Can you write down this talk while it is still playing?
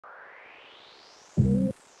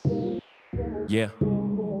Yeah.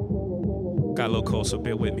 Got a little cold, so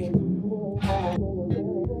bear with me.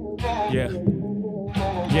 Yeah.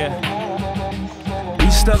 Yeah. We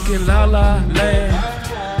stuck in La La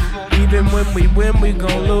Land. Even when we win, we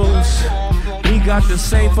gon' lose. We got the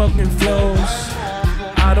same fucking flows.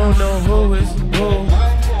 I don't know who is who.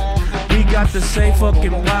 We got the same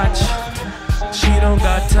fucking watch. She don't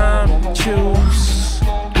got time to choose.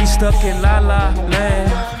 We stuck in La La Land.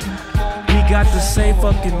 We got the same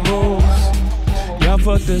fucking moves. Y'all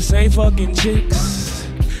fuck the same fucking chicks.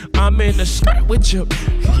 I'm in the skirt with you.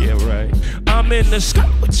 Yeah, right. I'm in the skirt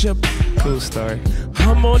with you. Cool story.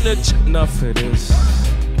 I'm on the enough of this.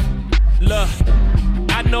 Look,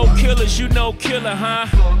 I know killers, you know killer, huh?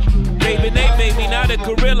 Baby, they made me not a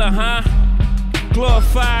gorilla, huh?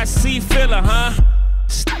 Glorified sea filler, huh?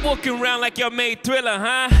 Stop walking around like y'all made Thriller,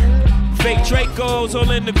 huh? Fake Dracos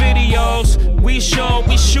all in the videos. We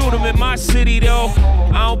shoot them in my city though.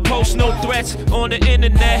 I don't post no threats on the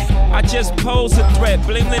internet. I just pose a threat,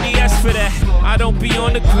 blame Lenny S for that. I don't be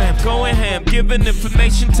on the gram, going ham, giving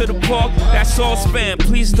information to the park, that's all spam.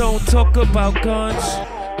 Please don't talk about guns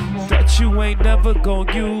that you ain't never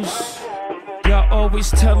gonna use. Y'all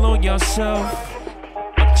always tell on yourself.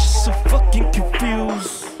 I'm just so fucking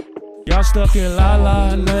confused. Y'all stuck in La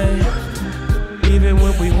La Land. Even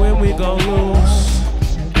when we win, we gon' lose.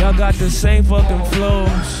 Y'all got the same fucking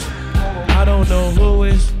flows. I don't know who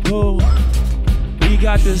is who. We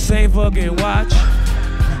got the same fucking watch.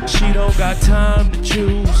 She don't got time to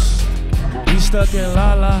choose. We stuck in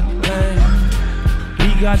La La Land.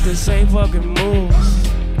 We got the same fucking moves.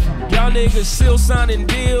 Y'all niggas still signing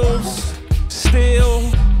deals. Still,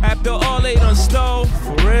 after all they done stole,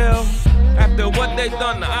 for real. After what they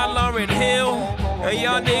done to Lauryn Hill. And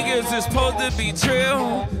y'all niggas is supposed to be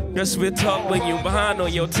trill. Guess we talk when you behind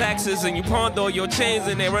on your taxes and you pawned all your chains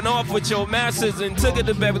and they run off with your masters and took it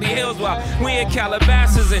to Beverly Hills while we in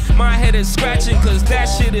Calabasas and my head is scratching cause that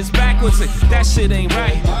shit is backwards and that shit ain't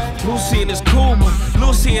right. Lucy is cool but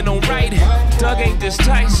Lucy don't write it. Doug ain't this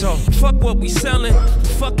tight so fuck what we selling.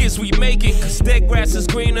 Fuck is we making cause their grass is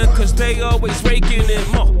greener cause they always raking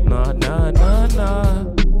it more.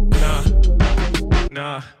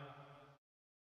 Nah.